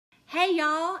Hey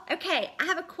y'all, okay, I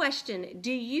have a question.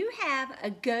 Do you have a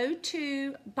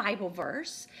go-to Bible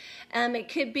verse? It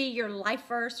could be your life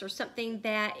verse or something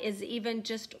that is even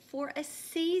just for a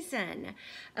season.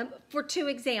 For two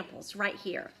examples right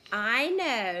here. I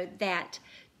know that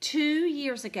 2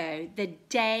 years ago, the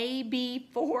day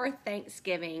before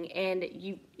Thanksgiving, and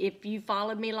if you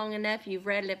followed me long enough, you've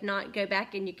read it. If not, go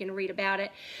back and you can read about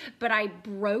it. But I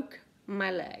broke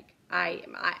my leg.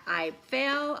 I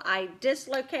fell, I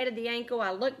dislocated the ankle,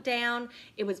 I looked down,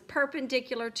 it was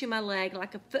perpendicular to my leg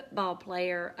like a football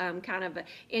player kind of an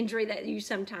injury that you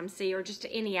sometimes see, or just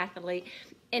any athlete,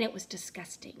 and it was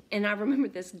disgusting. And I remember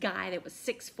this guy that was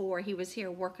 6'4", he was here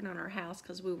working on our house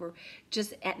because we were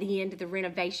just at the end of the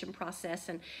renovation process,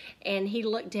 and he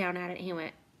looked down at it and he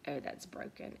went, "Oh, that's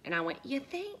broken." And I went, "You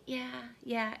think?"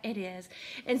 Yeah, it is.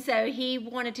 And so he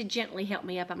wanted to gently help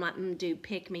me up. I'm like, dude,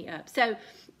 pick me up. So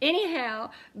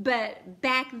anyhow, but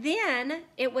back then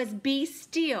it was be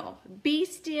still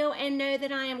and know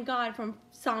that I am God, from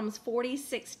Psalms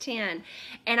 46:10.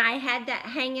 And I had that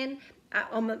hanging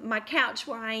on my couch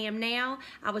where I am now.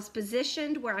 I was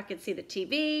positioned where I could see the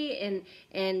TV,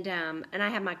 and I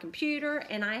had my computer,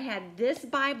 and I had this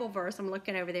Bible verse. I'm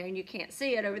looking over there and you can't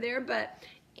see it over there, but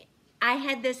I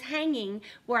had this hanging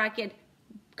where I could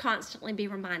constantly be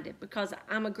reminded, because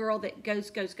I'm a girl that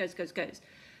goes.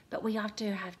 But we have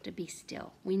to be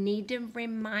still. We need to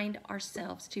remind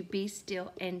ourselves to be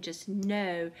still and just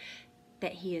know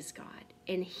that He is God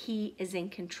and He is in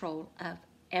control of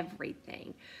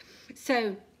everything.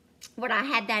 So when I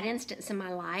had that instance in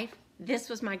my life, this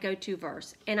was my go-to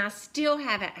verse, and I still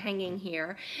have it hanging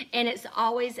here, and it's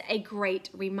always a great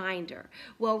reminder.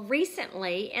 Well,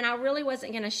 recently, and I really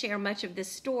wasn't going to share much of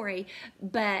this story,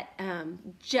 but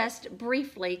just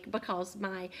briefly, because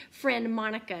my friend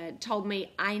Monica told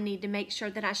me I need to make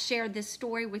sure that I share this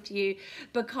story with you,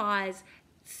 because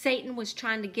Satan was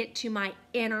trying to get to my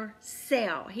inner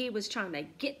cell. He was trying to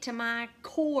get to my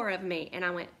core of me, and I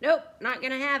went, nope, not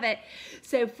going to have it.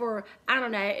 So for, I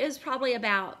don't know, it was probably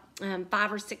about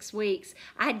 5 or 6 weeks,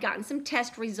 I had gotten some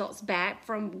test results back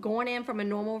from going in from a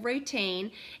normal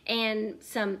routine, and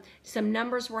some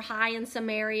numbers were high in some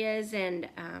areas, and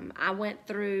I went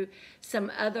through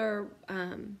some other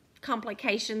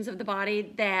complications of the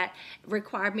body that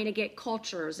required me to get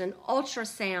cultures and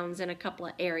ultrasounds in a couple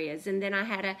of areas, and then I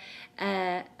had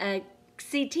a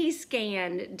CT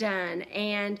scan done,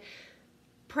 and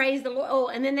praise the Lord. Oh,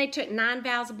 and then they took 9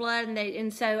 vials of blood,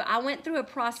 and so I went through a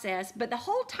process. But the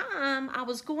whole time I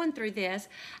was going through this,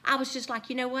 I was just like,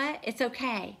 you know what? It's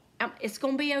okay. It's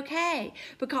going to be okay.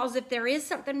 Because if there is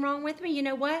something wrong with me, you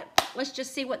know what? Let's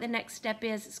just see what the next step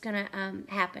is. It's going to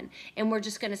happen. And we're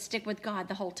just going to stick with God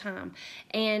the whole time.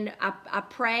 And I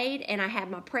prayed, and I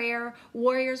had my prayer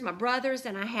warriors, my brothers,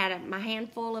 and I had my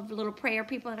handful of little prayer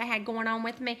people that I had going on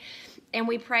with me. And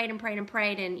we prayed and prayed and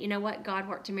prayed, and you know what? God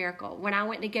worked a miracle. When I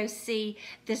went to go see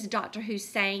this Dr.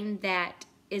 Hussein, that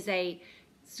is a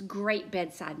great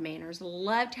bedside manners,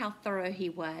 loved how thorough he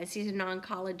was. He's an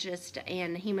oncologist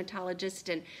and hematologist,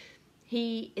 and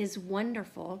he is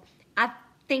wonderful. I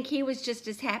think he was just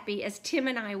as happy as Tim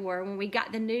and I were when we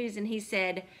got the news, and he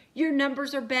said, "Your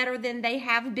numbers are better than they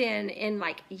have been in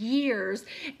like years,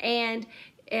 and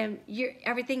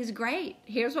everything's great.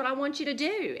 Here's what I want you to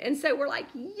do." And so we're like,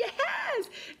 yes!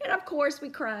 And of course we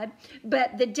cried.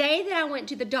 But the day that I went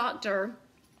to the doctor,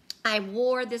 I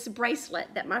wore this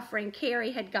bracelet that my friend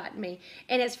Carrie had gotten me,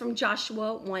 and it's from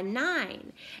Joshua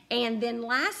 1:9. And then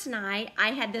last night,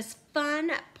 I had this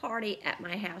fun party at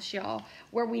my house, y'all,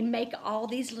 where we make all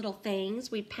these little things.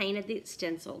 We painted the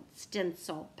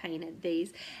stencil painted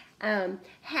these.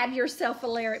 Have yourself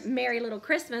a merry little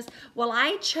Christmas. Well,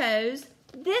 I chose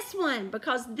this one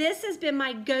because this has been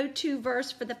my go-to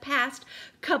verse for the past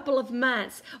couple of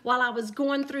months while I was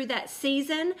going through that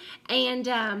season.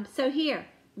 And so here,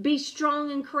 be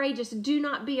strong and courageous. Do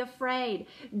not be afraid.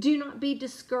 Do not be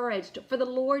discouraged. For the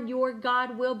Lord your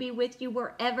God will be with you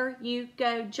wherever you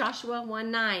go. Joshua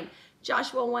 1:9.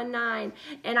 Joshua 1:9.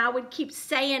 And I would keep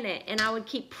saying it, and I would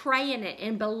keep praying it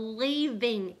and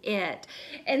believing it.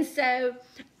 And so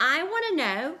I want to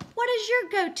know, what is your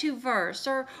go-to verse,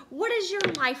 or what is your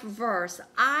life verse?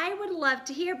 I would love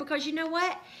to hear, because you know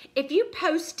what? If you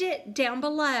post it down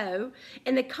below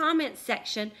in the comments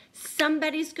section,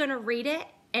 somebody's going to read it,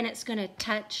 and it's going to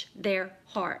touch their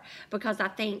heart, because I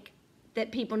think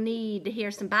that people need to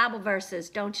hear some Bible verses,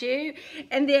 don't you?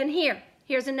 And then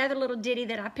here's another little ditty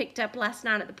that I picked up last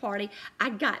night at the party. I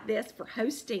got this for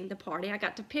hosting the party. I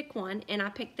got to pick one, and I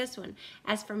picked this one.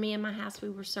 As for me and my house, we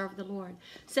will serve the Lord.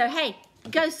 So, hey,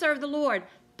 go serve the Lord.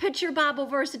 Put your Bible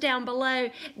verse down below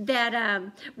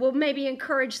that will maybe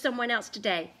encourage someone else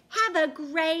today. Have a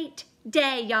great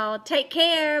day, y'all. Take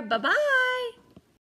care. Bye-bye.